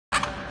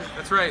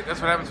That's right. That's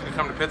what happens when you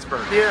come to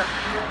Pittsburgh. Yeah.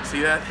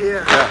 See that?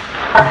 Yeah.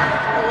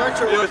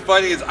 You know what's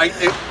funny is if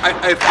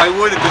I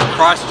would have just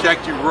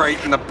cross-checked you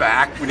right in the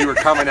back when you were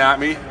coming at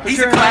me. He's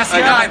a classy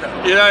guy,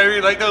 though. You know what I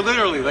mean? Like, no,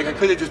 literally. Like, I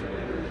could have just,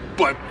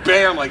 but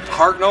bam, like,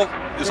 Hartnell.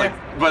 Just like,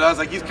 but I was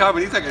like, he's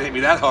coming. He's not going to hit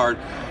me that hard.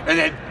 And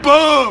then,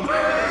 boom!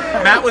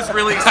 Matt was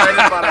really excited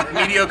about a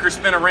mediocre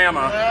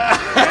spinorama,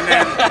 and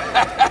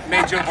then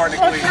made Joe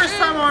Bartnick leave. First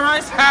time on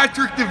ice.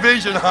 Patrick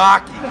Division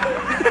hockey.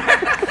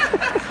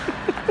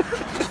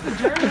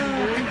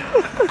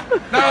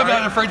 Now I'm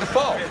not afraid to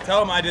fall.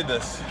 Tell him I did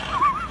this.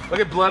 Look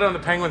at blood on the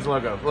Penguins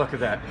logo. Look at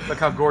that. Look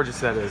how gorgeous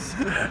that is.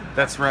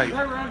 That's right.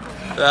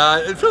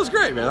 It feels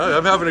great, man.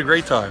 I'm having a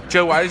great time.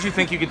 Joe, why did you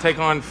think you could take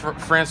on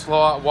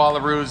Francois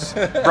Walleroux's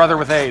brother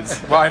with AIDS?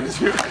 Why did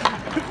you?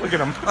 Look at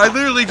him. I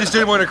literally just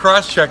didn't want to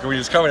cross-check him when he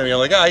was coming at me. I'm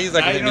like, he's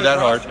not going to hit me that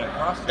hard.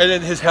 And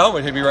then his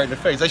helmet hit me right in the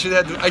face. I should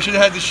have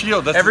had the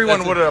shield.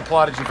 Everyone would have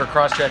applauded you for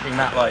cross-checking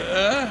Matt Light.